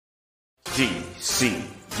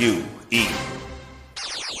GCUE.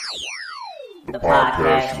 The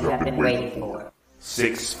podcast you have been waiting for.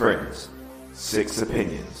 6 friends, 6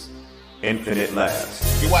 opinions, infinite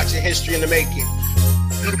laughs. You're watching History in the Making.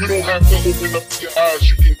 You don't have to open up your eyes,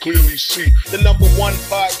 you can clearly see. The #1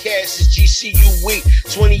 podcast is GCUE.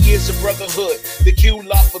 20 years of brotherhood. The Q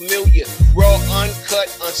La Familia. Raw,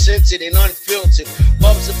 uncut, uncensored, and unfiltered.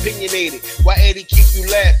 Bub's opinionated. Why Eddie keep you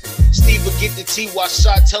laughing? Steve will get the tea while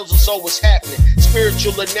Shot tells us all what's happening.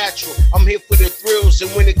 Spiritual or natural. I'm here for the thrills.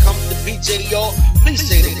 And when it comes to PJ, y'all, please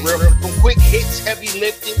say the real. From quick hits, heavy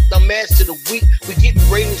lifting, the mass to the week. We getting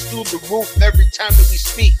ratings through the roof every time that we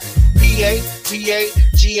speak. PA, VA,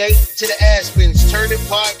 GA to the Aspens, turning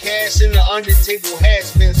podcasts into under-table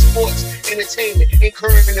has-been. Sports, entertainment, and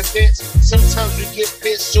current events. Sometimes we get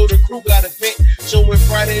pissed, so the crew got a vent. So when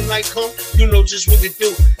Friday night come, you know just what to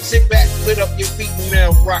do. Sit back, put up your feet, and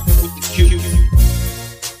now rocking with the Q.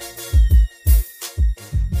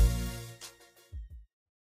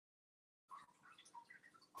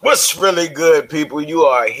 What's really good, people? You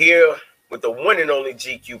are here with the one and only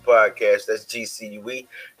GQ podcast. That's GCUE,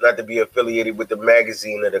 not to be affiliated with the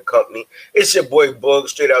magazine or the company. It's your boy Bug,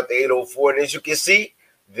 straight out the 804. And as you can see,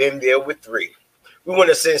 them there with 3. We want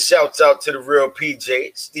to send shouts out to the real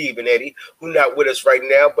PJ, Steve and Eddie, who not with us right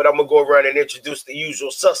now, but I'm going to go around and introduce the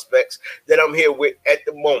usual suspects that I'm here with at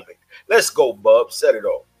the moment. Let's go, Bub. Set it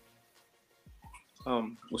off.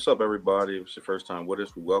 What's up, everybody? If it's your first time with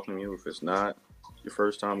us, we welcome you. If it's not your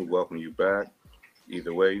first time, we welcome you back.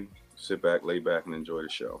 Either way, sit back, lay back, and enjoy the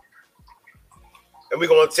show. And we're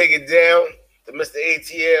going to take it down to Mr.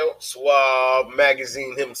 ATL, Suave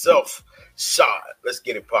Magazine himself, Shad. Let's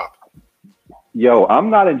get it popping. Yo, I'm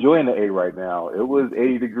not enjoying the A right now. It was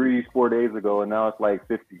 80 degrees 4 days ago, and now it's like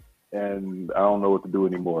 50, and I don't know what to do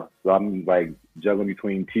anymore. So I'm like juggling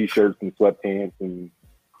between T-shirts and sweatpants and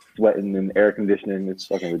sweating and air conditioning. It's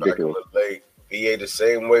fucking ridiculous. Like VA the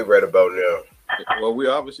same way right about now. Well, we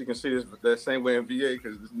obviously can see this that same way in VA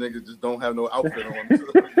because this nigga just don't have no outfit on.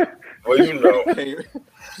 Well, you know,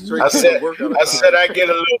 I said I get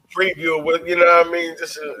a little preview of what, you know what I mean.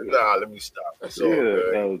 Let me stop. So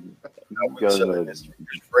it's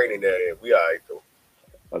raining there. We all right though.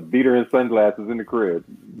 A beater and sunglasses in the crib.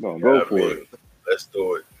 Go for it. Let's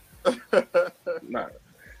do it.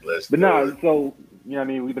 So you know what I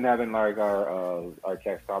mean. We've been having like our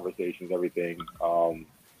text conversations, everything.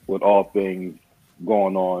 With all things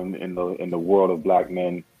going on in the world of black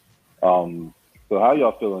men. So how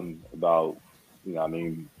y'all feeling about, you know what I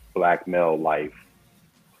mean, black male life?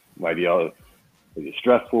 Like, y'all, is it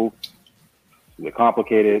stressful? Is it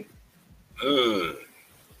complicated? I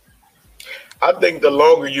think the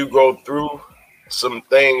longer you go through some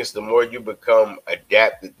things, the more you become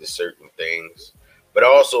adapted to certain things. But I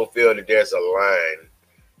also feel that there's a line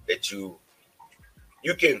that you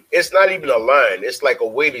can, it's not even a line. It's like a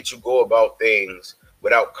way that you go about things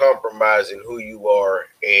without compromising who you are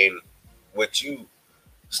and what you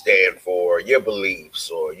stand for, your beliefs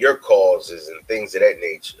or your causes and things of that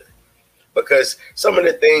nature. Because some of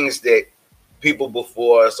the things that people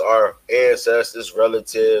before us, our ancestors,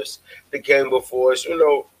 relatives that came before us, you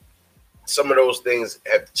know, some of those things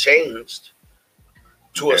have changed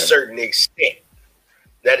to a certain extent.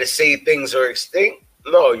 Now to say things are extinct,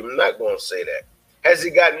 no, you're not going to say that. Has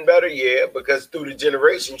it gotten better? Yeah, because through the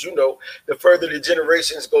generations, you know, the further the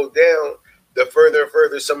generations go down, the further and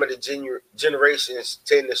further some of the generations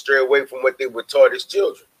tend to stray away from what they were taught as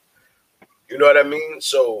children. You know what I mean?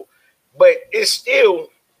 So, but it's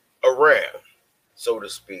still around, so to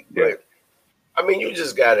speak. Yeah. But, I mean, you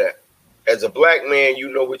just got to, as a black man,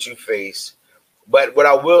 you know what you face. But what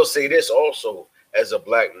I will say this also, as a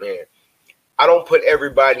black man, I don't put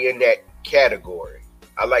everybody in that category.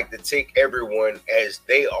 I like to take everyone as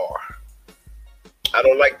they are. I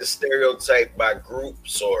don't like to stereotype by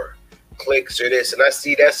groups or cliques or this. And I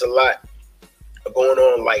see that's a lot going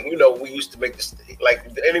on. Like, you know, we used to make this, like,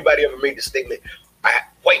 anybody ever made the statement,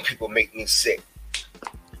 white people make me sick.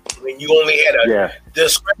 When you only had a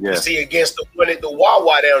discrepancy against the one at the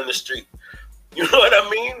Wawa down the street. You know what I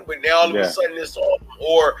mean? But now all of a sudden it's all,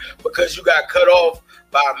 or because you got cut off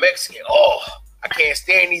by a Mexican, I can't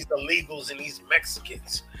stand these illegals and these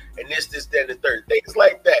Mexicans and this, that, and the third. Things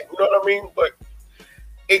like that. You know what I mean? But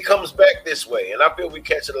it comes back this way. And I feel we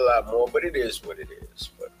catch it a lot more, but it is what it is.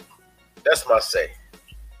 But that's my say.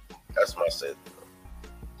 That's my say.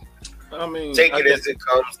 I mean, take it as it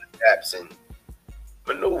comes, adapts and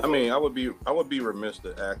maneuver. I mean, I would be remiss to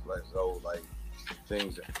act like though like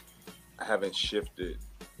things haven't shifted.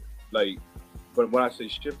 Like, but when I say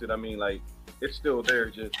shifted, I mean like it's still there,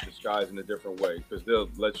 just disguised in a different way. Because they'll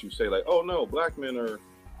let you say like, oh no, black men are,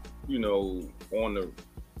 you know, on the,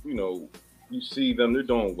 you know, you see them, they're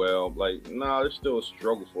doing well. Like, nah, there's still a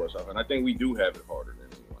struggle for us. And I think we do have it harder than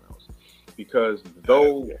anyone else. Because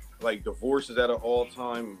though, like, divorce is at an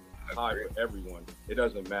all-time high for everyone, it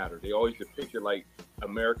doesn't matter. They always depict it like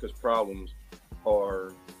America's problems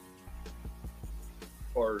are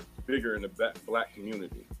bigger in the black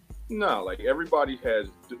community. No, like, everybody has,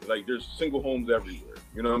 like, there's single homes everywhere.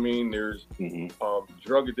 You know what I mean? There's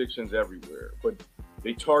drug addictions everywhere. But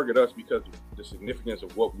they target us because of the significance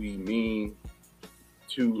of what we mean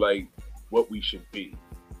to, like, what we should be.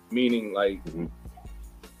 Meaning, like,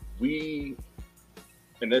 we,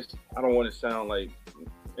 and that's, I don't want to sound like,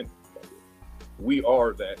 we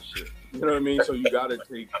are that shit. You know what I mean? So you gotta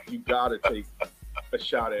take a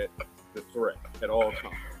shot at the threat at all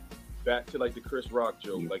times. Back to, like, the Chris Rock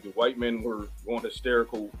joke, like, the white men were going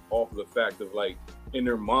hysterical off of the fact of, like, in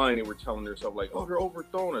their mind they were telling themselves, like, oh, they're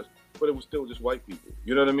overthrowing us, but it was still just white people.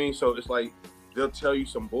 You know what I mean? So it's like they'll tell you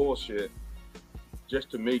some bullshit just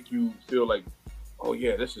to make you feel like, oh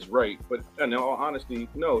yeah, this is right. But in all honesty,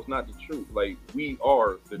 no, it's not the truth. Like, we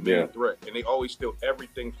are the main threat, and they always steal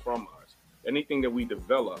everything from us, anything that we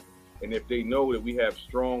develop. And if they know that we have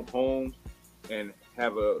strong homes and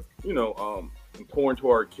have a, you know, and pour into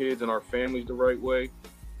our kids and our families the right way,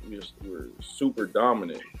 we're super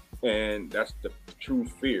dominant. And that's the true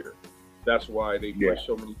fear. That's why they push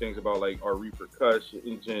so many things about, like, our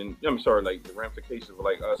repercussions and, like, the ramifications of,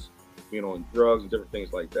 like, us being on drugs and different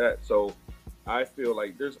things like that. So I feel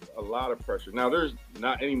like there's a lot of pressure. Now, there's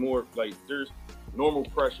not any more, like, there's normal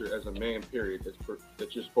pressure as a man, period,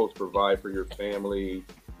 that you're supposed to provide for your family,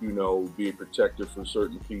 you know, be a protector for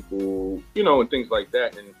certain people, you know, and things like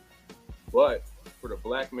that. But for the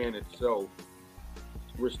black man itself,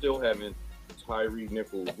 we're still having Tyree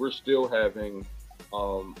Nichols. We're still having,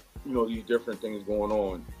 you know, these different things going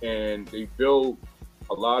on. And they build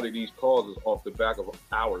a lot of these causes off the back of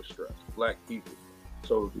our stress, black people.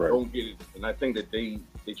 So don't get it. And I think that they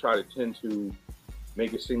try to tend to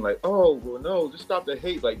make it seem like, oh, well, no, just stop the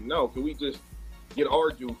hate. Like, no, can we just get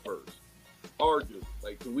our due first? Our due.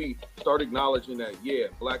 Like, can we start acknowledging that, yeah,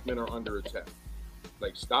 black men are under attack?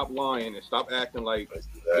 Like, stop lying and stop acting like,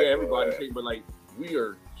 yeah, everybody's hating, but, like, we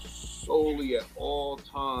are solely at all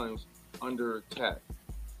times under attack.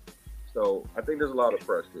 So I think there's a lot of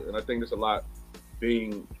pressure, and I think there's a lot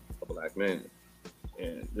being a black man.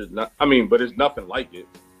 And there's not, I mean, but there's nothing like it.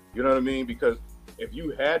 You know what I mean? Because if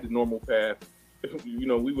you had the normal path, you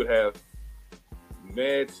know, we would have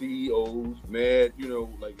mad CEOs, mad, you know,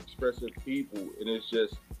 like, expressive people, and it's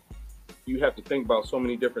just, you have to think about so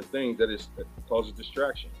many different things that causes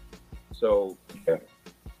distraction. So I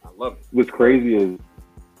love it. What's crazy is,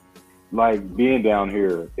 like, being down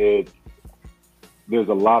here, there's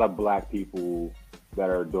a lot of black people that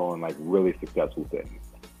are doing, like, really successful things.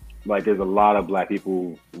 Like, there's a lot of black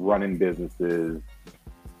people running businesses,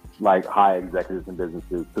 like, high executives in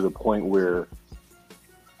businesses, to the point where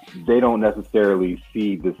they don't necessarily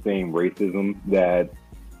see the same racism that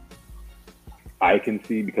I can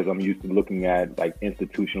see, because I'm used to looking at, like,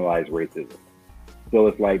 institutionalized racism. So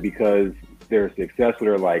it's like, because they're successful,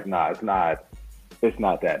 they're like, nah, it's not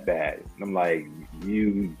that bad. And I'm like,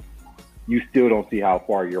 you still don't see how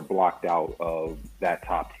far you're blocked out of that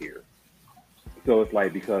top tier. So it's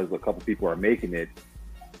like, because a couple people are making it,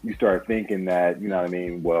 you start thinking that, you know what I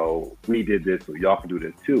mean, well, we did this, so y'all can do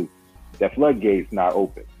this too. That floodgate's not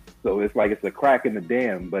open. So it's like, it's a crack in the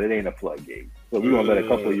dam, but it ain't a floodgate. So we're going to let a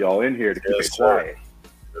couple of y'all in here to keep it quiet.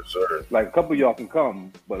 Yes, sir. Like, a couple of y'all can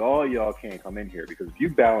come, but all y'all can't come in here, because if you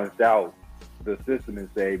balance out the system and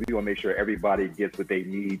say, we want to make sure everybody gets what they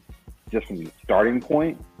need just from the starting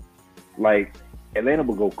point, like, Atlanta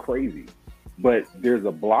will go crazy. But there's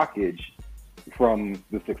a blockage from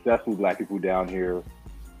the successful black people down here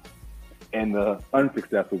and the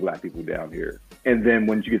unsuccessful black people down here. And then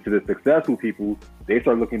when you get to the successful people, they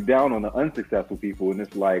start looking down on the unsuccessful people. And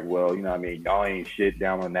it's like, well, you know what I mean? Y'all ain't shit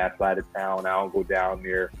down on that side of town. I don't go down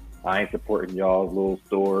there. I ain't supporting y'all's little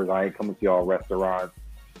stores. I ain't coming to y'all restaurants.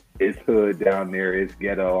 It's hood down there. It's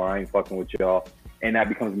ghetto. I ain't fucking with y'all. And that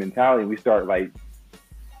becomes a mentality. And we start, like,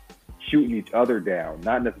 shooting each other down,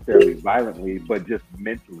 not necessarily violently, but just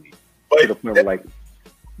mentally. To the point where, like,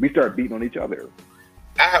 we start beating on each other.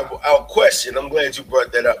 I have a question. I'm glad you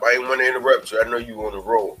brought that up. I didn't want to interrupt you. I know you were on the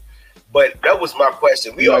roll. But that was my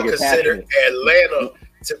question. We all consider Atlanta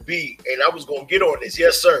to be, and I was going to get on this.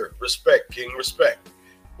 Yes, sir. Respect, King. Respect.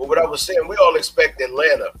 But what I was saying, we all expect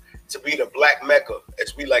Atlanta to be the black Mecca,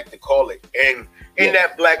 as we like to call it. And in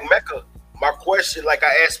that black Mecca, my question, like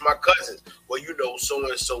I asked my cousins, well, you know,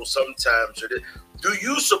 so-and-so sometimes. Do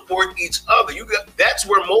you support each other? That's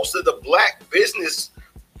where most of the black business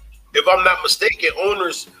I'm not mistaken,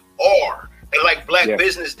 owners are. And like black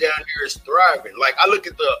business down here is thriving. Like I look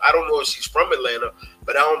at I don't know if she's from Atlanta,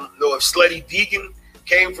 but I don't know if Slutty Vegan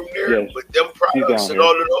came from there. But them products and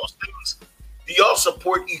all of those things, do y'all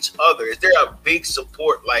support each other? Is there a big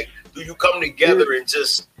support? Like, do you come together and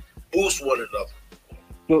just boost one another?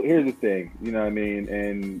 So here's the thing, you know what I mean?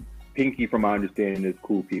 And Pinky, from my understanding, is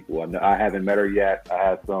cool people. I haven't met her yet.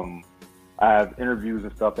 I have interviews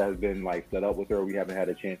and stuff that has been like set up with her. We haven't had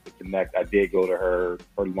a chance to connect. I did go to her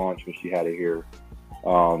launch when she had it here.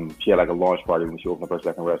 She had like a launch party when she opened up her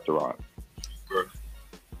second restaurant. Sure.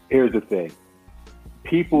 Here's the thing.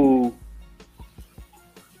 People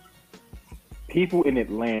in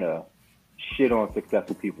Atlanta shit on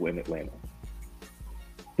successful people in Atlanta.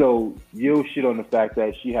 So you'll shit on the fact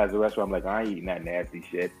that she has a restaurant. I'm like, I ain't eating that nasty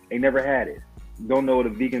shit. Ain't never had it. Don't know what a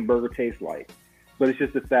vegan burger tastes like. But it's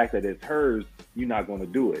just the fact that it's hers, you're not going to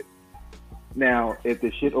do it. Now, if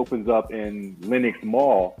the shit opens up in Lenox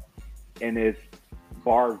Mall and it's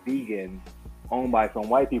bar vegan, owned by some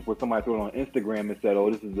white people, somebody threw it on Instagram and said, oh,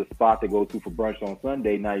 this is the spot to go to for brunch on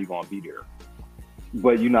Sunday, now you're going to be there.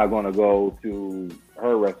 But you're not going to go to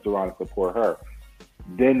her restaurant and support her.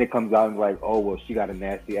 Then it comes out and like, oh, well, she got a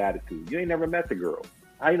nasty attitude. You ain't never met the girl.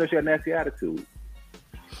 How you know she got a nasty attitude?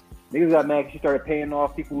 Niggas got mad because she started paying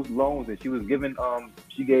off people's loans, and she was giving,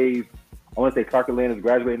 she gave, I want to say Clark Atlanta's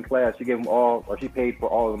graduating class, she gave them all, or she paid for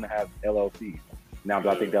all of them to have LLCs. Now, do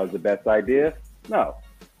I think that was the best idea? No.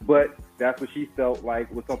 But that's what she felt like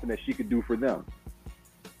was something that she could do for them.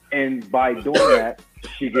 And by doing that,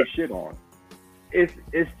 she gets shit on. It's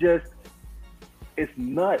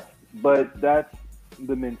nuts, but that's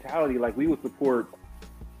the mentality. Like, we'll support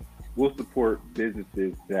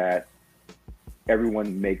businesses that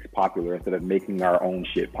everyone makes popular instead of making our own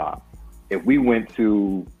shit pop. If we went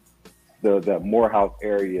to the Morehouse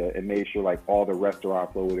area and made sure like all the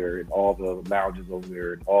restaurants over there and all the lounges over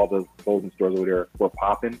there and all the clothing stores over there were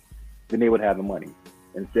popping, then they would have the money.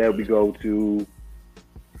 Instead, we go to,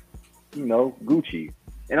 you know, Gucci.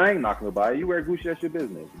 And I ain't knocking nobody. You wear Gucci, that's your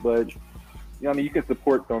business. But, you know, I mean, you can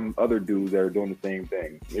support some other dudes that are doing the same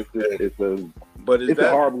thing. It's a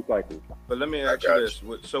horrible cycle. But let me ask you this.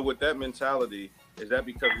 So with that mentality, is that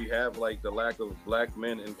because we have like the lack of black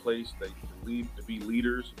men in place that lead to be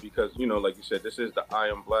leaders? Because, you know, like you said, this is the I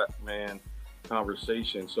am black man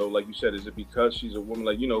conversation. So like you said, is it because she's a woman?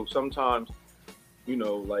 Like, you know, sometimes, you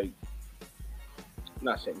know, like,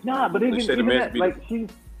 not sometimes. Nah, but even that, like she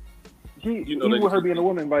you know, even with her being a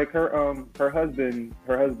woman, like her husband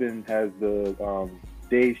has the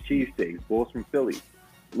Dave's cheesesteaks, Bulls from Philly.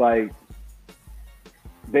 Like,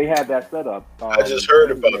 they had that set up. I just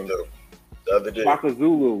heard about them the other day. Shaka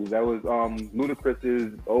Zulu, that was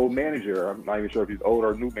Ludacris's old manager. I'm not even sure if he's old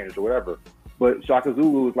or new manager, whatever. But Shaka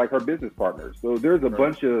Zulu is like her business partner. So there's a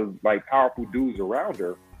bunch of like powerful dudes around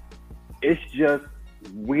her. It's just,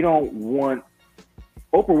 we don't want.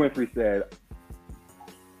 Oprah Winfrey said,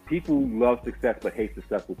 people love success but hate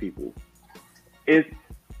successful people. The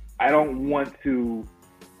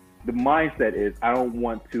mindset is, I don't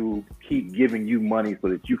want to keep giving you money so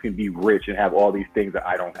that you can be rich and have all these things that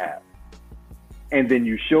I don't have. And then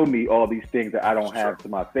you show me all these things that I don't have to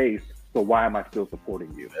my face, so why am I still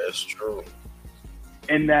supporting you? That's true.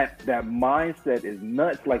 And that mindset is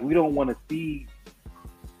nuts. Like, we don't want to see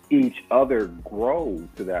each other grow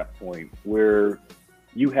to that point where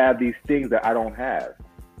you have these things that I don't have.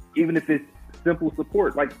 Even if it's simple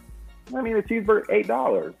support. Like, I mean, a cheeseburger,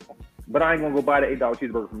 $8. But I ain't going to go buy the $8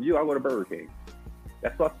 cheeseburger from you. I'll go to Burger King.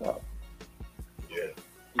 That's fucked up. Yeah.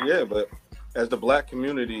 Yeah, but as the black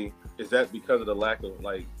community, is that because of the lack of,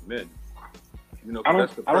 like, men? You know, I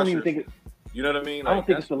don't even think it's... You know what I mean? Like, I don't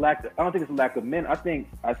think it's a lack of men. I think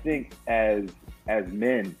as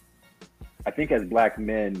men, I think as black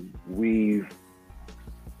men, we've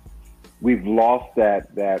lost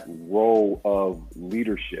that role of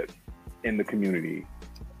leadership in the community,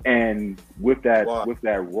 and with that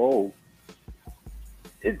role,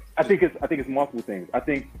 I think it's multiple things. I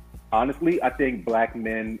think black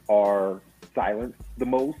men are silenced the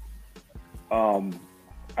most.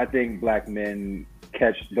 I think black men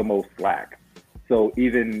catch the most slack. So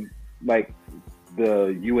even like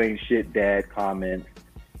the "you ain't shit dad" comments,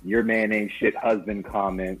 "your man ain't shit husband"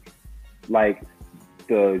 comments, like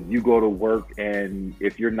the "you go to work and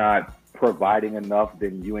if you're not providing enough,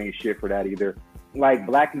 then you ain't shit for that either." Like,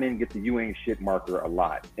 black men get the "you ain't shit" marker a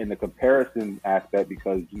lot in the comparison aspect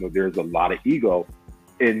because, you know, there's a lot of ego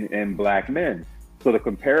in black men. So the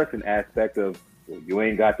comparison aspect of, well, you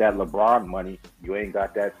ain't got that LeBron money, you ain't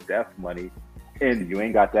got that Steph money, and you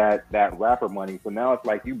ain't got that rapper money. So now it's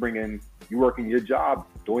like you working your job,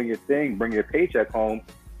 doing your thing, bring your paycheck home,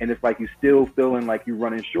 and it's like you still feeling like you're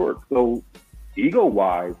running short. So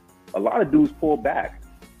ego-wise, a lot of dudes pull back,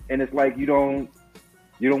 and it's like you don't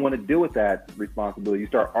want to deal with that responsibility. You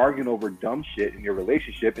start arguing over dumb shit in your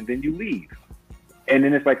relationship, and then you leave. And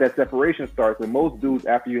then it's like that separation starts. And most dudes,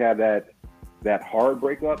 after you have that hard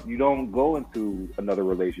breakup, you don't go into another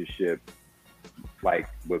relationship like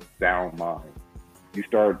with sound mind. You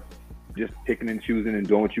start just picking and choosing and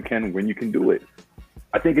doing what you can when you can do it.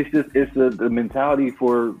 I think it's the mentality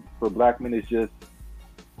for black men is just,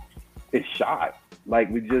 it's shot. Like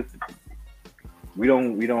we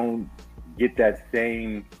don't get that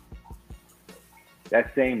same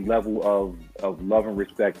level of love and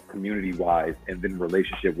respect community wise and then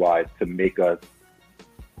relationship wise to make us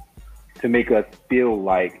feel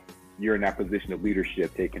like you're in that position of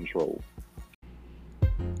leadership, take control.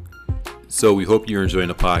 So we hope you're enjoying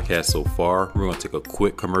the podcast so far. We're going to take a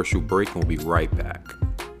quick commercial break and we'll be right back.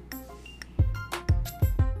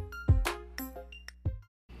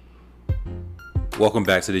 Welcome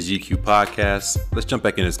back to the GQ podcast. Let's jump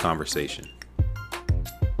back in this conversation.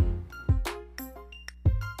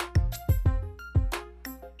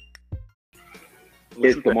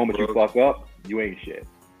 It's the moment you fuck up, you ain't shit.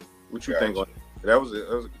 What you think? That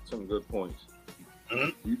was some good points.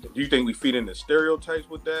 Mm-hmm. Do you think we feed into stereotypes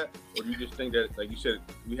with that, or do you just think that, like you said,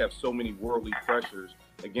 we have so many worldly pressures?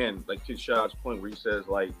 Again, like Kid Shad's point where he says,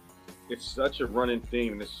 like, it's such a running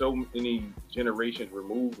theme, and there's so many generations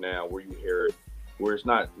removed now where you hear it, where it's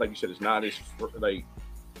not, like you said, it's not as like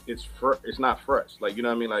it's not fresh. Like, you know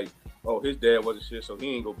what I mean? Like, oh, his dad wasn't shit, so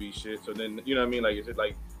he ain't gonna be shit. So then, you know what I mean? Like, is it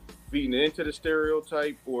like feeding into the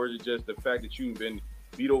stereotype, or is it just the fact that you've been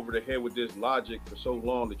beat over the head with this logic for so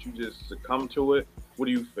long that you just succumb to it? What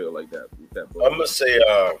do you feel like that? I'm gonna say,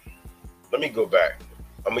 let me go back.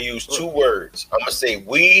 I'm gonna use two words. I'm gonna say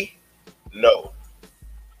we know,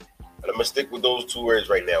 and I'm gonna stick with those two words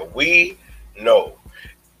right now. We know.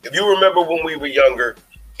 If you remember when we were younger,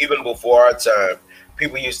 even before our time,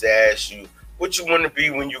 people used to ask you, what you want to be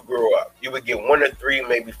when you grow up? You would get one or three,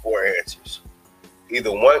 maybe four answers.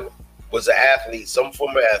 Either one was an athlete, some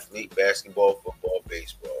form of athlete, basketball, football,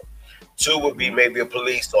 baseball. Two would be maybe a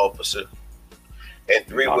police officer. And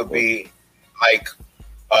three would be like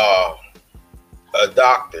a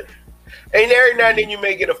doctor. And every now and then you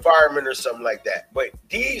may get a fireman or something like that. But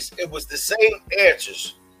it was the same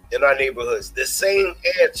answers in our neighborhoods, the same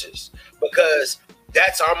answers, because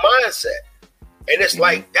that's our mindset. And it's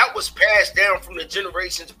like that was passed down from the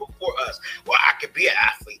generations before us. Well, I could be an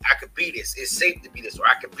athlete. I could be this. It's safe to be this, or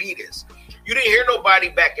I could be this. You didn't hear nobody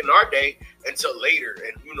back in our day until later,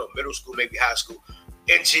 and middle school, maybe high school,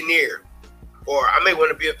 engineer, or I may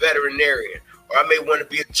want to be a veterinarian, or I may want to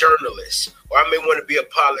be a journalist, or I may want to be a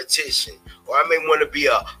politician, or I may want to be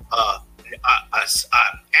a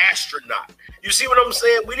astronaut. You see what I'm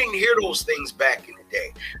saying? We didn't hear those things back in the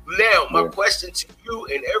day. Now, my question to you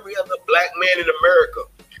and every other black man in America,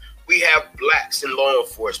 we have blacks in law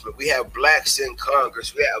enforcement. We have blacks in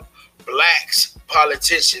Congress. We have blacks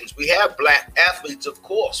politicians. We have black athletes, of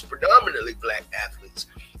course, predominantly black athletes.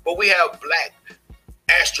 But we have black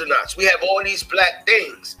astronauts. We have all these black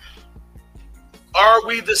things. Are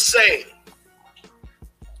we the same?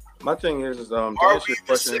 My thing is to are answer we your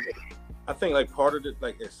question, the same? I think like part of it,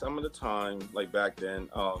 like at some of the time, like back then,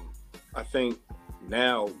 I think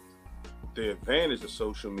now the advantage of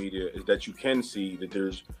social media is that you can see that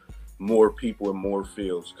there's more people in more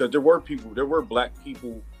fields, because there were black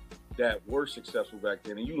people that were successful back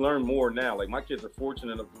then, and you learn more now. Like my kids are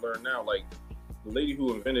fortunate enough to learn now. Like the lady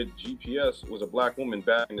who invented GPS was a black woman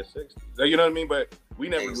back in the 60s. Like, you know what I mean? But we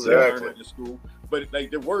never really learned it in school. But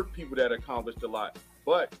like there were people that accomplished a lot.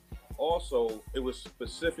 But also, it was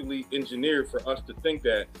specifically engineered for us to think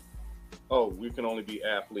that, oh, we can only be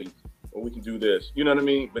athletes, or we can do this. You know what I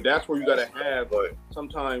mean? But that's where you got to have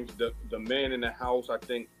sometimes the man in the house, I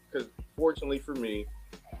think, because fortunately for me,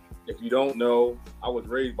 if you don't know, I was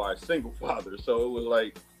raised by a single father. So it was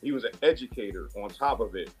like he was an educator on top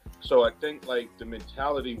of it. So I think like the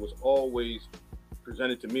mentality was always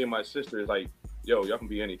presented to me and my sister is like, yo, y'all can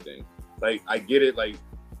be anything. Like, I get it. Like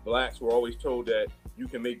blacks were always told that you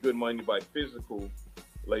can make good money by physical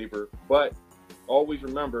labor, but always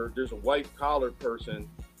remember there's a white collar person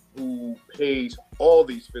who pays all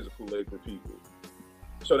these physical labor people.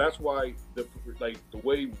 So that's why the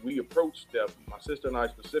way we approach stuff, my sister and I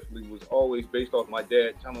specifically, was always based off my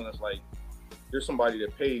dad telling us like, there's somebody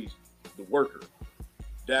that pays the worker.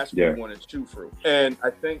 That's what we want to shoot for. And I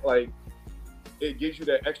think like it gives you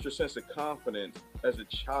that extra sense of confidence as a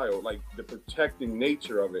child, like the protecting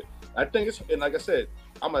nature of it. I think it's, and like I said,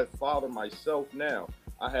 I'm a father myself now.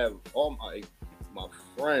 I have all my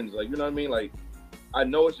friends, like, you know what I mean? Like, I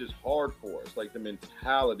know it's just hard for us, like the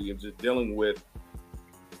mentality of just dealing with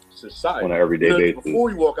society on an everyday basis. Before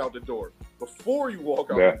you walk out the door,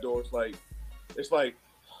 it's like,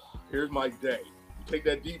 here's my day. You take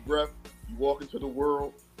that deep breath, you walk into the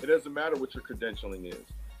world. It doesn't matter what your credentialing is.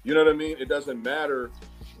 You know what I mean? It doesn't matter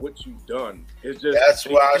what you've done. It's just that's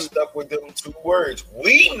why I stuck with them 2 words.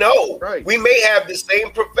 We know. Right. We may have the same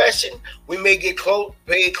profession. We may get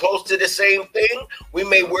paid close to the same thing. We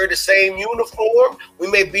may wear the same uniform. We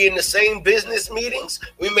may be in the same business meetings.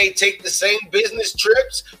 We may take the same business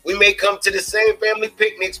trips. We may come to the same family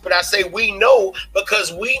picnics. But I say we know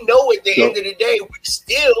because we know at the end of the day, we're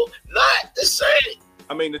still not the same.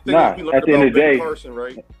 I mean, the thing is, we learned about Ben Carson,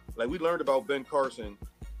 right? Like, we learned about Ben Carson.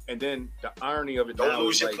 And then the irony of it, don't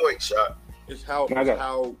lose your point, Shot. Is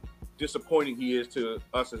how disappointing he is to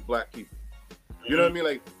us as black people. You know what I mean?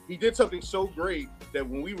 Like, he did something so great that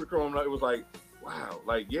when we were growing up, it was like, wow,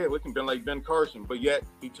 like, yeah, we can be like Ben Carson, but yet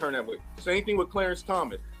he turned that way. Same thing with Clarence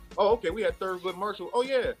Thomas. Oh, okay, we had Thurgood Marshall. Oh,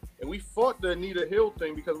 yeah. And we fought the Anita Hill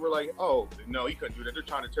thing because we're like, oh, no, he couldn't do that. They're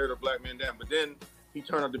trying to tear the black man down. But then he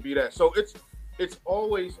turned out to be that. So it's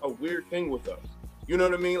always a weird thing with us. You know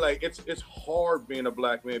what I mean? Like, it's hard being a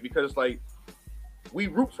black man because it's like we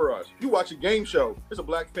root for us. You watch a game show, it's a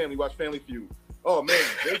black family, watch Family Feud. Oh man,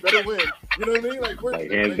 they better win. You know what I mean? Like, we're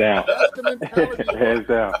hands down. That's the mentality. Hands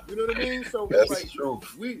down. You know what I mean? So that's like true.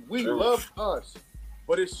 We love us,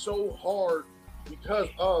 but it's so hard because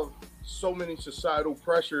of so many societal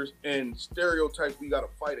pressures and stereotypes we got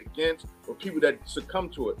to fight against, or people that succumb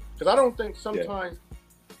to it. Because I don't think sometimes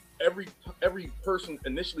every person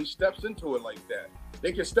initially steps into it like that.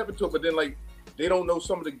 They can step into it, but then like they don't know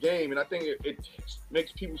some of the game, and I think it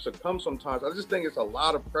makes people succumb sometimes. I just think it's a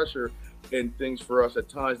lot of pressure and things for us at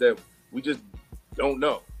times that we just don't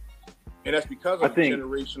know, and that's because of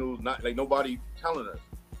generational. Not like nobody telling us.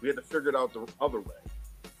 We had to figure it out the other way.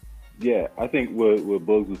 Yeah, I think what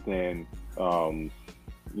Bugs was saying,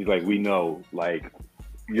 he's like, we know, like,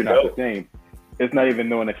 you're not the same. It's not even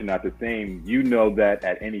knowing that you're not the same. You know that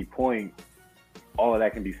at any point, all of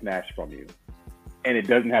that can be snatched from you. And it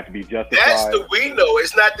doesn't have to be justified. That's the we know.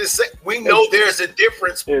 It's not the same. We know there's a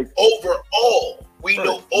difference overall. We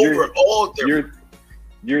know overall difference.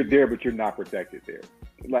 You're there, but you're not protected there.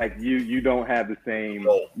 Like you don't have the same.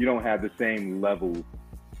 You don't have the same levels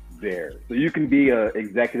there. So you can be an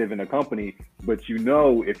executive in a company, but you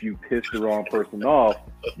know if you piss the wrong person off,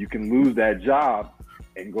 you can lose that job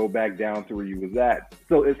and go back down to where you was at.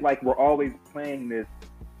 So it's like we're always playing this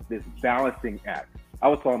balancing act. I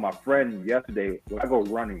was telling my friend yesterday, when I go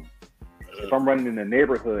running, if I'm running in the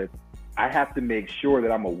neighborhood, I have to make sure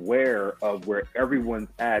that I'm aware of where everyone's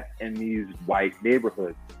at in these white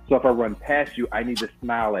neighborhoods. So if I run past you, I need to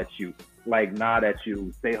smile at you, like nod at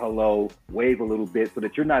you, say hello, wave a little bit so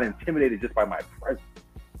that you're not intimidated just by my presence.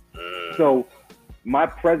 So my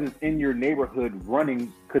presence in your neighborhood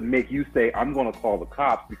running could make you say, I'm going to call the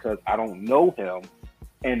cops because I don't know him.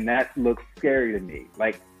 And that looks scary to me.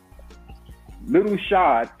 Like, Little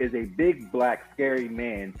Shad is a big, black, scary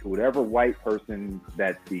man to whatever white person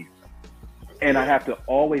that sees him. And I have to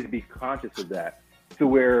always be conscious of that, to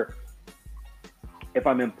where if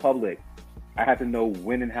I'm in public, I have to know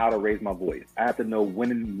when and how to raise my voice. I have to know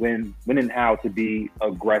when and how to be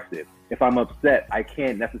aggressive. If I'm upset, I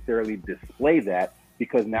can't necessarily display that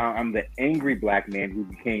because now I'm the angry black man who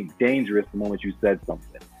became dangerous the moment you said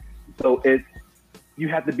something. So you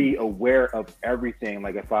have to be aware of everything.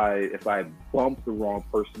 Like if I bump the wrong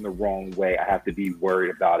person the wrong way, I have to be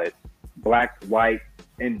worried about it. Black, white,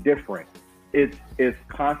 indifferent. It's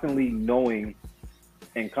constantly knowing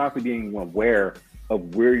and constantly being aware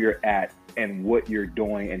of where you're at and what you're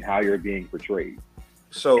doing and how you're being portrayed.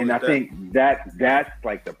 I think that's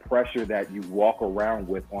like the pressure that you walk around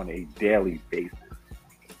with on a daily basis.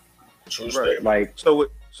 True. Right. Like so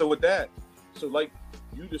with that, so like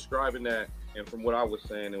you describing that, and from what I was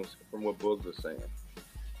saying, and from what Bugs was saying,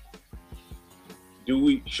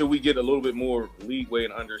 should we get a little bit more leeway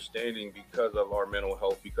and understanding because of our mental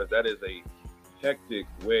health? Because that is a hectic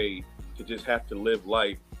way to just have to live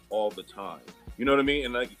life all the time. You know what I mean?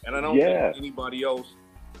 And I don't think anybody else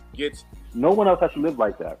gets. No one else has to live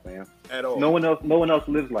like that, man. At all. No one else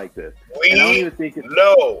lives like this. And I don't even think And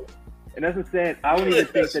that's what I'm saying. I don't even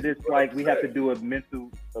think that it's like we have to do a mental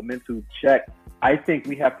check. I think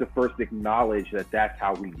we have to first acknowledge that that's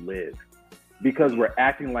how we live, because we're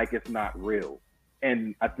acting like it's not real.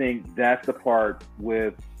 And I think that's the part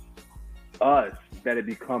with us that it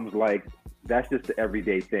becomes like that's just the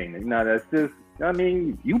everyday thing. No, that's just. I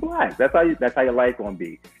mean, you black. That's how your life gonna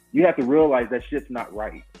be. You have to realize that shit's not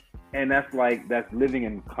right, and that's living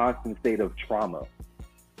in constant state of trauma.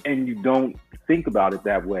 And you don't think about it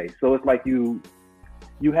that way. So it's like you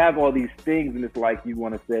have all these things, and it's like you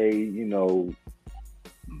want to say, you know,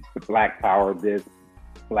 Black power this,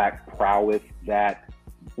 Black prowess that,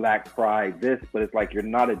 Black pride this, but it's like you're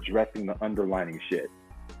not addressing the underlining shit.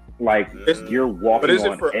 Like you're walking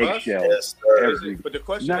on eggshells. But the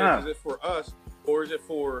question is it for us or is it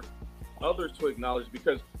for others to acknowledge?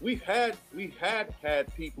 Because we've had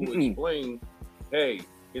people explain, hey,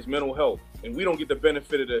 it's mental health, and we don't get the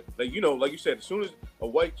benefit of the, like, you know, like you said, as soon as a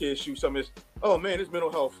white kid shoots something, it's, oh man, it's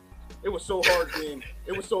mental health. It was so hard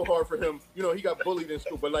for him. You know, he got bullied in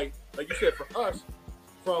school. But like you said, for us,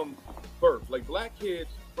 from birth, like Black kids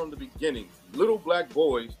from the beginning, little Black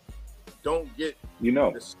boys don't get, you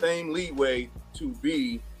know, the same leeway to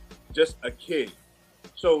be just a kid.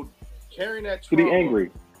 So carrying that trauma, to be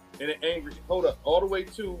angry, hold up, all the way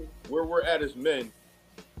to where we're at as men.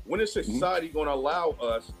 When is society going to allow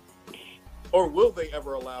us, or will they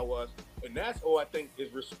ever allow us? And that's all I think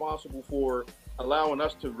is responsible for allowing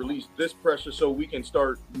us to release this pressure so we can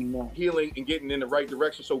start healing and getting in the right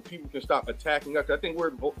direction so people can stop attacking us. I think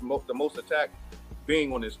we're the most attacked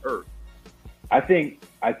being on this earth. I think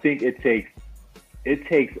it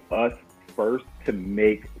takes us first to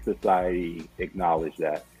make society acknowledge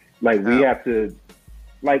that. Like we have to,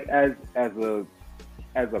 like as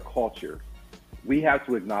a culture, we have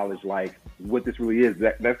to acknowledge like what this really is.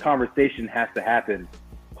 That conversation has to happen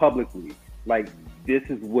publicly. Like this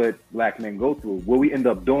is what Black men go through. What we end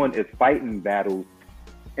up doing is fighting battles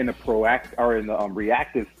in a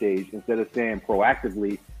reactive stage instead of saying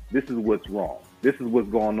proactively, this is what's wrong. This is what's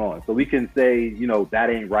going on. So we can say, you know, that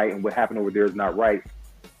ain't right and what happened over there is not right.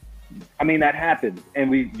 I mean, that happens.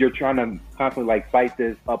 And you're trying to constantly like fight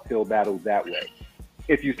this uphill battle that way.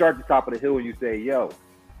 If you start at the top of the hill and you say, yo,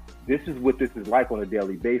 this is what this is like on a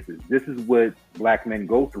daily basis. This is what Black men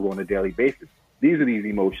go through on a daily basis. These are these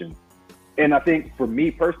emotions. And I think for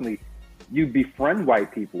me personally, you befriend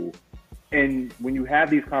white people. And when you have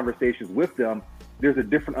these conversations with them, there's a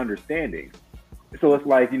different understanding. So it's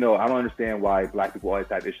like, you know, I don't understand why Black people always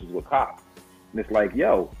have issues with cops. And it's like,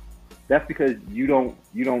 yo, that's because you don't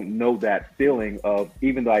know that feeling of,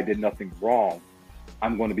 even though I did nothing wrong,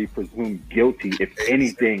 I'm going to be presumed guilty if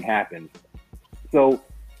anything happens. So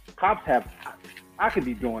cops I could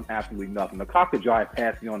be doing absolutely nothing. The cop could drive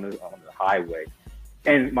past me on the highway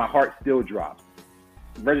and my heart still drops.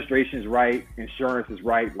 Registration is right, insurance is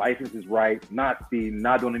right, license is right, not speeding,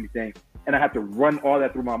 not doing anything. And I have to run all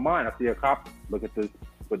that through my mind. I see a cop, look at the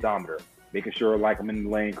speedometer, making sure like I'm in the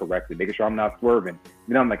lane correctly, making sure I'm not swerving.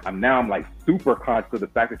 You know, I'm like super conscious of the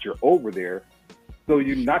fact that you're over there. So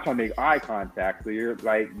you're not trying to make eye contact. So you're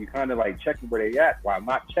like, you kind of like checking where they at while I'm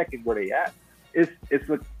not checking where they at. It's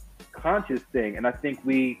a conscious thing. And I think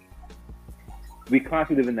we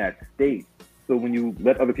constantly live in that state. So when you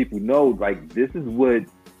let other people know, like, this is what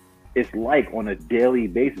it's like on a daily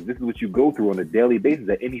basis. This is what you go through on a daily basis.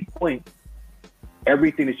 At any point,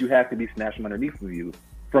 everything that you have to be snatched from underneath of you,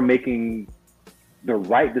 from making the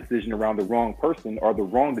right decision around the wrong person or the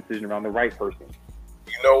wrong decision around the right person.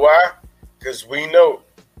 You know why? Because we know.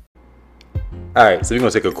 All right, so we're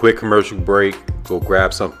going to take a quick commercial break, go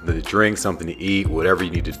grab something to drink, something to eat, whatever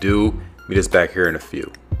you need to do. Meet us back here in a few.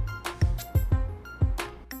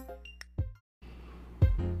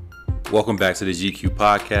 Welcome back to the GQ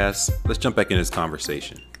podcast. Let's jump back in this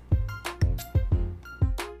conversation.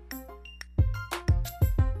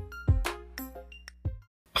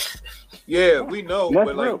 Yeah, we know,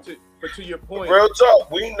 but like, to your point, real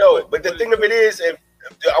talk, we know. But the thing of it is, if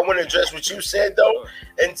I want to address what you said though,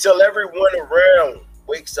 until everyone around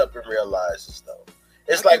wakes up and realizes though,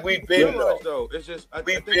 it's like we've been though. It's just I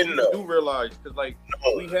think we do realize because like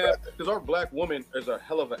because our Black woman is a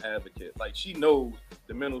hell of an advocate. Like she knows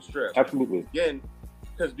the mental stress. Absolutely. Again,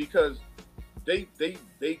 because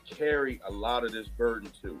they carry a lot of this burden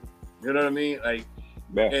too. You know what I mean? Like,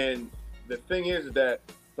 and the thing is that,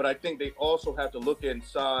 but I think they also have to look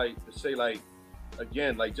inside to say like,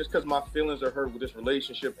 again, like just because my feelings are hurt with this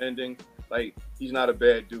relationship ending, like he's not a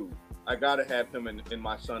bad dude. I gotta have him in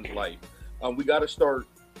my son's life. We gotta start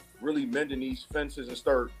really mending these fences and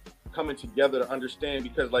start coming together to understand,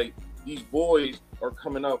 because like these boys are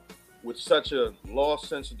coming up with such a lost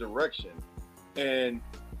sense of direction, and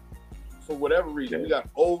for whatever reason, we got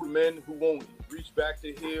old men who won't reach back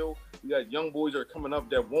to heal. We got young boys that are coming up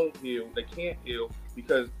that won't heal, that can't heal,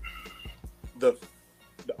 because the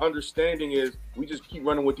understanding is we just keep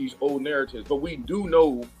running with these old narratives. But we do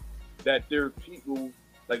know that there are people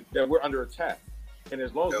like that we're under attack, and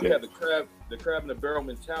as long as we have the crab in the barrel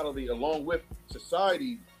mentality along with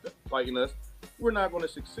society fighting us, we're not going to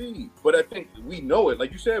succeed. But I think we know it.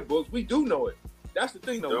 Like you said, Books, we do know it. That's the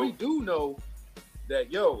thing, though. We do know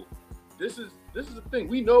that this is the thing.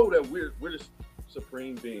 We know that we're the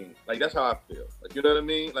supreme being. Like that's how I feel. Like you know what I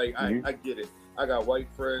mean? Like I get it. I got white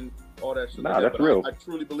friends, all that shit. Nah, that's real. I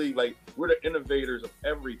truly believe like we're the innovators of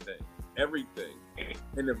everything.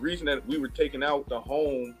 And the reason that we were taking out the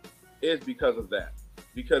home is because of that.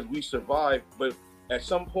 Because we survived, but at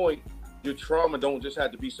some point your trauma don't just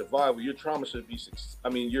have to be survival. Your trauma should be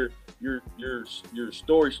your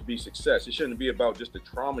story should be success. It shouldn't be about just the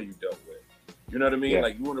trauma you dealt with. You know what I mean? Yeah.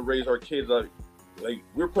 Like you want to raise our kids like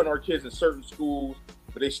we're putting our kids in certain schools,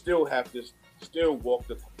 but they still have to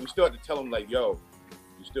we still have to tell them like, yo,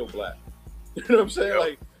 you still black. You know what I'm saying?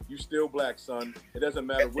 Like you still black, son. It doesn't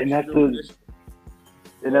matter what you do.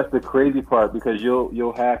 And that's the crazy part, because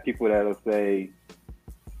you'll have people that'll say,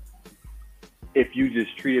 if you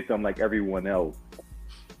just treated them like everyone else,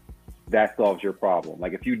 that solves your problem.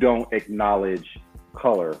 Like if you don't acknowledge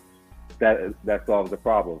color, that solves the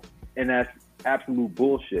problem. And that's absolute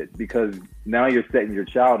bullshit, because now you're setting your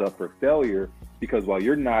child up for failure, because while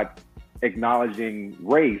you're not acknowledging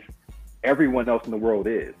race, everyone else in the world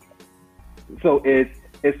is. So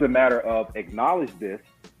it's a matter of acknowledge this,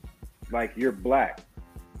 like you're black,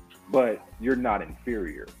 but you're not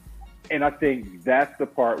inferior. And I think that's the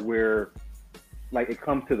part where like it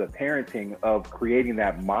comes to the parenting of creating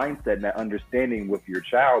that mindset and that understanding with your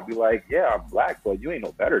child. Be like, yeah, I'm black, but you ain't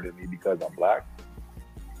no better than me because I'm black.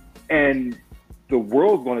 And the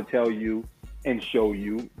world's going to tell you and show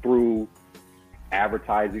you through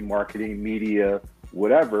advertising, marketing, media,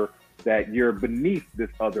 whatever, that you're beneath this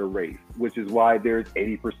other race, which is why there's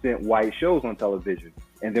 80% white shows on television.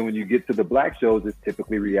 And then when you get to the black shows, it's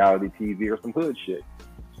typically reality TV or some hood shit.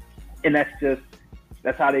 And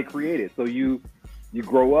that's how they create it. So you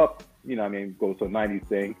grow up, you know what I mean, go to a 90s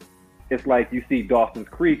thing. It's like you see Dawson's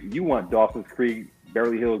Creek, you want Dawson's Creek,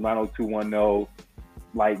 Beverly Hills 90210,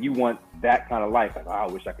 like you want that kind of life. Like, oh, I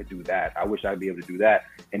wish I could do that. I wish I'd be able to do that.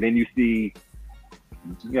 And then you see,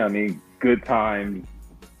 you know what I mean, Good Times,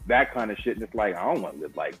 that kind of shit. And it's like, I don't want to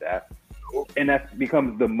live like that. And that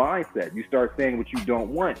becomes the mindset. You start saying what you don't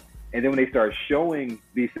want. And then when they start showing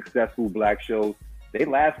these successful black shows, they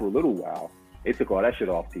last for a little while. They took all that shit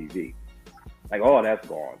off TV. Like, oh, that's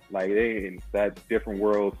gone. Like, that Different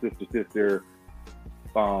World, Sister,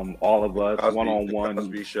 All of Us, Cosby, One-on-One.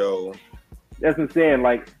 Cosby Show. That's what I'm saying.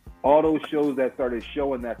 Like, all those shows that started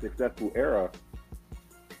showing that successful era,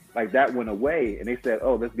 like that went away. And they said,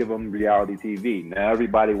 oh, let's give them reality TV. Now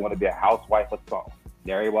everybody want to be a housewife or something.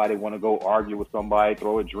 Everybody want to go argue with somebody,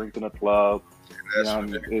 throw a drink in a club. That's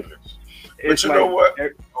ridiculous. But you like, know what?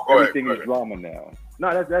 Everything is drama now.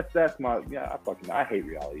 No, that's my, I hate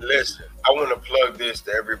reality. Listen, I want to plug this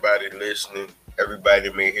to everybody listening.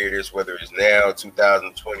 Everybody may hear this, whether it's now,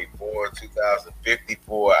 2024,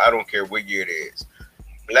 2054, I don't care what year it is.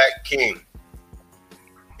 Black King,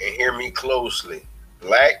 and hear me closely.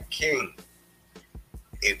 Black King,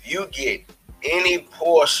 if you get any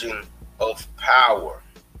portion of power,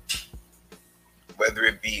 whether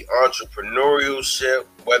it be entrepreneurship,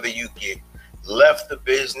 whether you get left the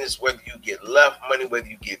business, whether you get left money, whether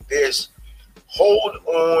you get this, hold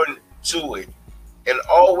on to it and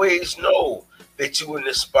always know that you're in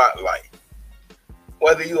the spotlight.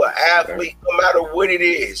 Whether you're an athlete, no matter what it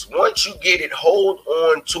is, once you get it, hold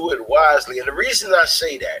on to it wisely. And the reason I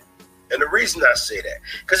say that,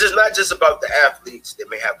 because it's not just about the athletes that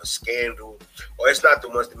may have a scandal, or it's not the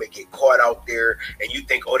ones that may get caught out there and you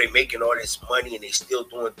think, oh, they're making all this money and they still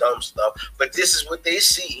doing dumb stuff. But this is what they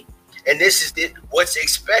see, and this is what's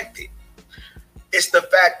expected. It's the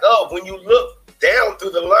fact of when you look down through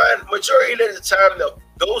the line, majority of the time,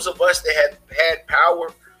 those of us that have had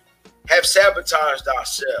power have sabotaged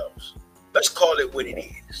ourselves. Let's call it what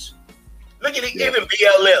it is. Look at it, even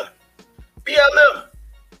BLM.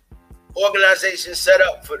 Organization set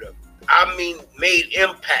up for them. I mean, made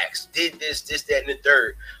impacts, did this, that, and the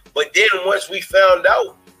third. But then once we found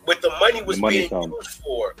out what the money was being used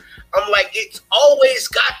for, I'm like, it's always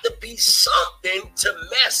got to be something to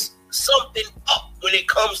mess something up when it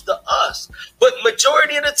comes to us. But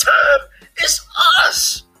majority of the time, it's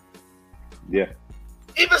us. Yeah.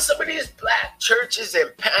 Even some of these black churches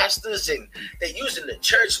and pastors, and they're using the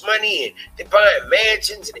church money, and they're buying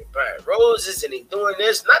mansions, and they're buying roses, and they're doing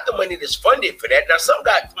this. Not the money that's funded for that. Now, some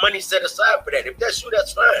got money set aside for that. If that's you,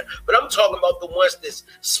 that's fine. But I'm talking about the ones that's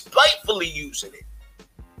spitefully using it.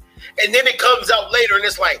 And then it comes out later, and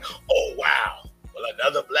it's like, oh, wow. Well,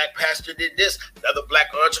 another black pastor did this. Another black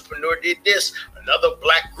entrepreneur did this. Another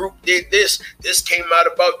black group did this. This came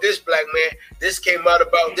out about this black man. This came out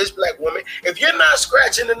about this black woman. If you're not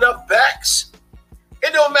scratching enough backs,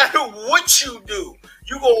 it don't matter what you do.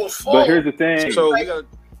 You gonna fall. But here's the thing. So we got.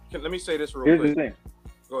 let me say this real Here's quick. the thing.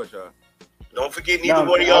 Go ahead, Sean. Don't forget neither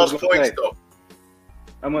one of y'all's points, though.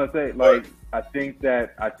 I'm gonna say, like, I think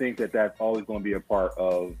that that's always going to be a part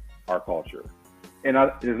of our culture, and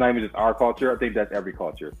it's not even just our culture. I think that's every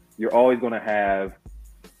culture. You're always going to have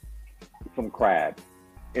some crab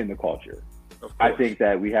in the culture. I think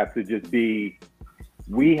that we have to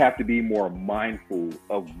be more mindful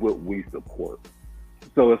of what we support.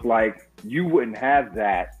 So it's like, you wouldn't have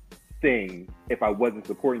that thing if I wasn't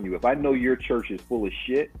supporting you. If I know your church is full of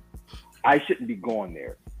shit, I shouldn't be going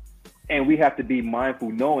there. And we have to be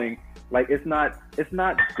mindful, knowing, like, it's not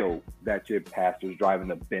dope that your pastor's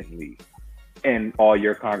driving a Bentley and all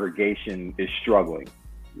your congregation is struggling.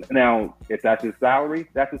 Now, if that's his salary,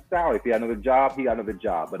 that's his salary. If he had another job, he got another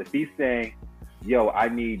job. But if he's saying, yo, I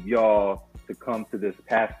need y'all to come to this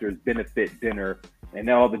pastor's benefit dinner, and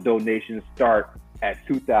all the donations start at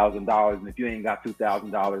 $2,000, and if you ain't got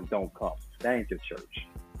 $2,000, don't come. That ain't your church.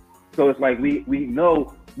 So it's like, we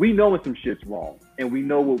know when some shit's wrong, and we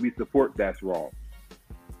know what we support that's wrong.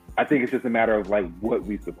 I think it's just a matter of, like, what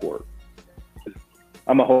we support.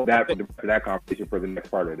 I'm gonna hold that for that conversation for the next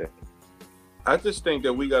part of it. I just think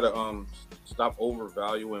that we gotta stop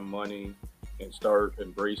overvaluing money and start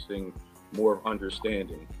embracing more of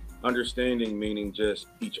understanding. Understanding meaning just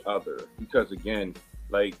each other, because again,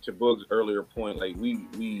 like to Boog's earlier point, like we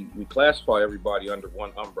classify everybody under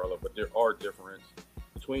one umbrella, but there are differences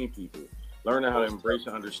between people. Learning how to embrace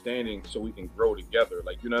and understanding so we can grow together.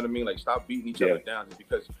 Like, you know what I mean? Like, stop beating each other down just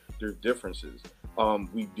because there's differences.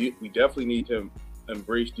 We definitely need to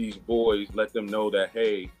embrace these boys, let them know that,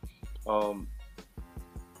 hey,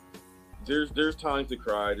 there's times to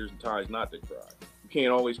cry, there's times not to cry. You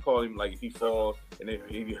can't always call him, like, if he falls and if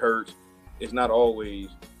he hurts, it's not always,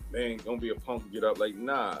 man, don't be a punk and get up. Like,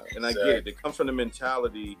 nah. And I get it. It comes from the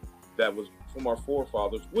mentality that was from our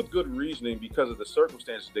forefathers with good reasoning because of the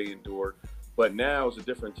circumstances they endured. But now is a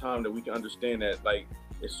different time that we can understand that, like,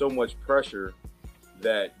 it's so much pressure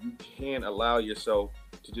that you can't allow yourself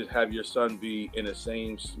to just have your son be in the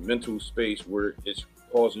same mental space where it's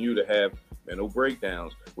causing you to have mental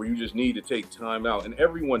breakdowns, where you just need to take time out. And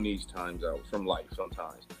everyone needs times out from life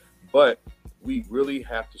sometimes. But we really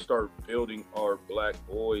have to start building our black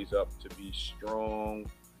boys up to be strong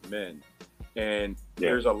men. And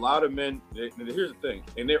there's a lot of men, here's the thing,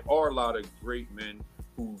 and there are a lot of great men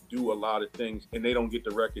who do a lot of things and they don't get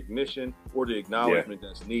the recognition or the acknowledgement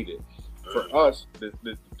that's needed. For us,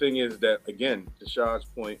 the thing is that, again, to Shad's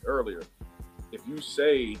point earlier, if you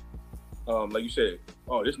say, like you said,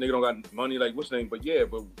 oh, this nigga don't got money, like, what's the name? But yeah,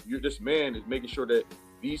 but this man is making sure that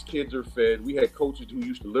these kids are fed. We had coaches who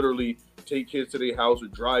used to literally take kids to their house or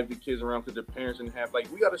drive the kids around because their parents didn't have,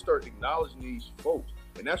 like, we got to start acknowledging these folks.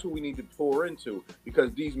 And that's what we need to pour into,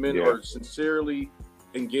 because these men are sincerely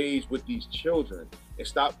engaged with these children, and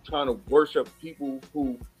stop trying to worship people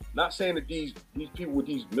who, not saying that these people with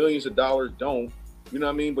these millions of dollars don't, you know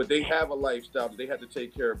what I mean? But they have a lifestyle that they have to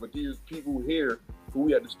take care of. But these people here who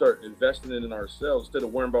we have to start investing in ourselves instead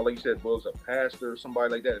of worrying about, like you said, well, it's a pastor or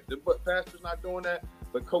somebody like that. But pastor's not doing that.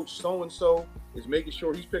 But coach so-and-so is making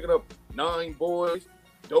sure he's picking up 9 boys,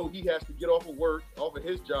 though he has to get off of work, off of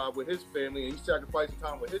his job with his family, and he's sacrificing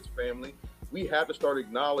time with his family. We have to start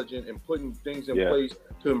acknowledging and putting things in place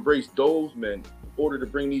to embrace those men in order to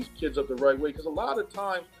bring these kids up the right way. Because a lot of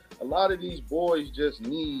times, a lot of these boys just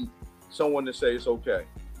need someone to say it's okay.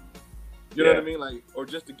 You know what I mean? Like, or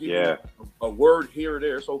just to give you a word here or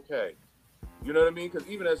there, it's okay. You know what I mean? Because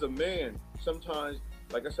even as a man, sometimes,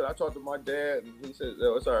 like I said, I talked to my dad and he said,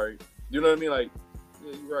 "Oh, it's all right." You know what I mean? Like,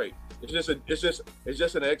 yeah, you're right. It's just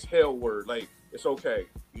an exhale word. Like, it's okay.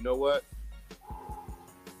 You know what?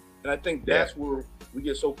 And I think that's where we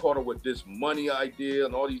get so caught up with this money idea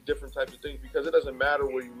and all these different types of things, because it doesn't matter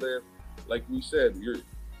where you live. Like we said,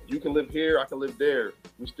 you can live here, I can live there.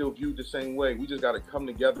 We still view the same way. We just got to come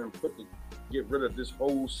together and get rid of this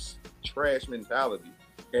whole trash mentality.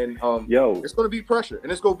 And it's going to be pressure,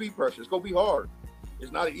 and it's going to be pressure. It's going to be hard.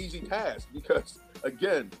 It's not an easy task because,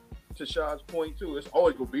 again, to Shad's point too, it's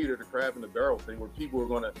always going to be there, the crab in the barrel thing, where people are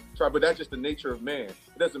going to try, but that's just the nature of man.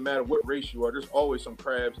 It doesn't matter what race you are. There's always some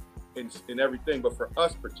crabs in everything. But for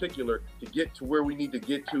us particular, to get to where we need to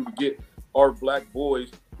get our black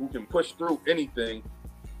boys who can push through anything,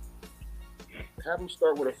 have them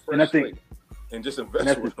start with a fresh slate and just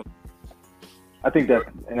invest with them. I think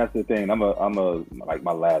that's the thing. I'm a like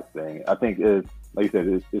my last thing. I think is, like you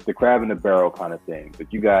said, it's the crab in the barrel kind of thing.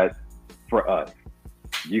 But you got, for us,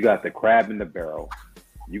 you got the crab in the barrel.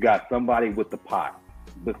 You got somebody with the pot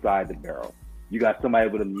beside the barrel. You got somebody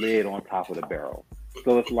with a lid on top of the barrel.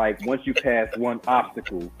 So it's like, once you pass one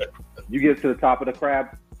obstacle, you get to the top of the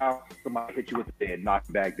crab. out, somebody hit you with the head, knock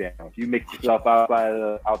you back down. If you make yourself outside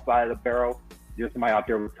of the barrel, there's somebody out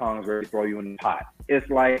there with tongues ready to throw you in the pot. It's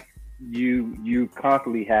like you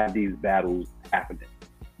constantly have these battles happening.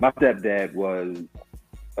 My stepdad was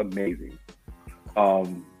amazing.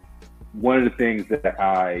 One of the things that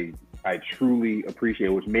I truly appreciate,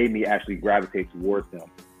 which made me actually gravitate towards him,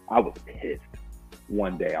 I was pissed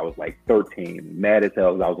one day. I was like 13, mad as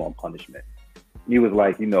hell because I was on punishment. He was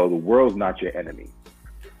like, the world's not your enemy.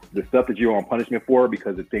 The stuff that you're on punishment for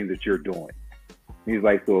because of things that you're doing. He's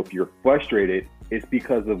like, so if you're frustrated, it's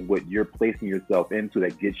because of what you're placing yourself into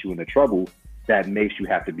that gets you into trouble that makes you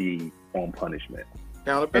have to be on punishment.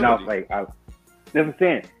 And I was like, that's what I'm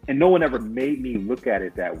saying. And no one ever made me look at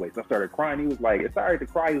it that way. So I started crying. He was like, it's all right to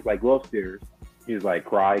cry. He was like, go upstairs. He was like,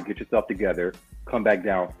 cry, get yourself together, come back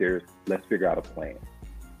downstairs. Let's figure out a plan.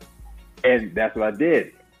 And that's what I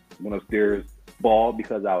did. Went upstairs, bawled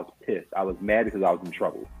because I was pissed. I was mad because I was in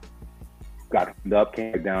trouble. Got up,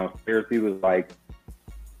 came back downstairs. He was like,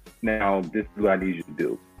 now this is what I need you to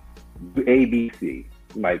do. Do A, B, C.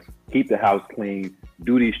 Like, keep the house clean,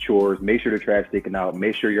 do these chores, make sure the trash is taken out,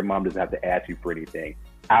 make sure your mom doesn't have to ask you for anything.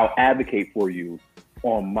 I'll advocate for you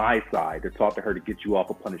on my side to talk to her to get you off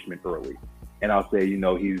of punishment early. And I'll say,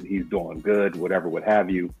 he's doing good, whatever, what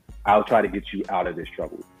have you. I'll try to get you out of this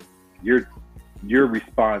trouble. Your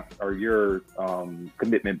response or your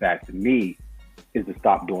commitment back to me is to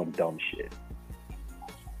stop doing dumb shit.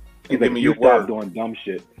 He's like, you stop doing dumb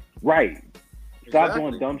shit. Right. Stop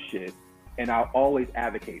doing dumb shit, and I'll always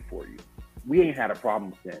advocate for you. We ain't had a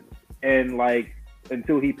problem since. And like,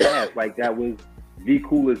 until he passed, like, that was the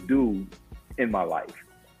coolest dude in my life.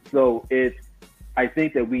 So I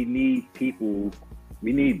think that we need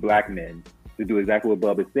black men to do exactly what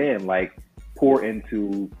Bub is saying, like pour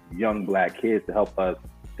into young black kids to help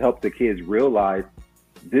the kids realize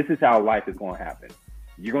this is how life is going to happen.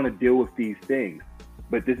 You're going to deal with these things,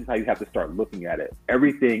 but this is how you have to start looking at it.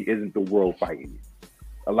 Everything isn't the world fighting you.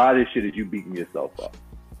 A lot of this shit is you beating yourself up.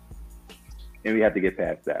 And we have to get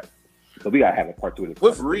past that. So we gotta have a part two of this.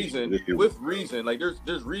 With reason, like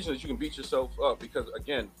there's reasons you can beat yourself up because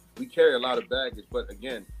again, we carry a lot of baggage, but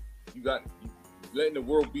again, you letting the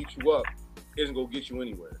world beat you up isn't gonna get you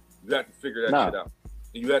anywhere. You have to figure that shit out.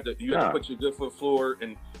 And you have to put your good foot forward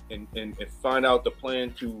and find out the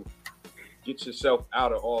plan to get yourself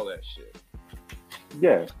out of all that shit.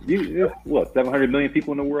 Yeah, you 700 million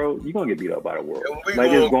people in the world, you're gonna get beat up by the world.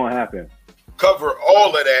 Like, it's gonna happen. Cover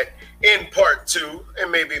all of that in part 2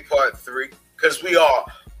 and maybe part 3 because we are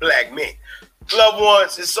black men. Loved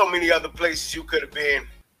ones, there's so many other places you could have been,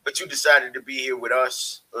 but you decided to be here with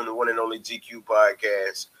us on the one and only GQ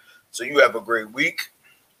podcast. So you have a great week.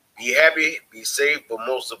 Be happy, be safe, but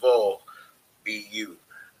most of all, be you.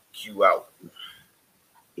 Q out.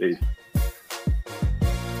 Peace.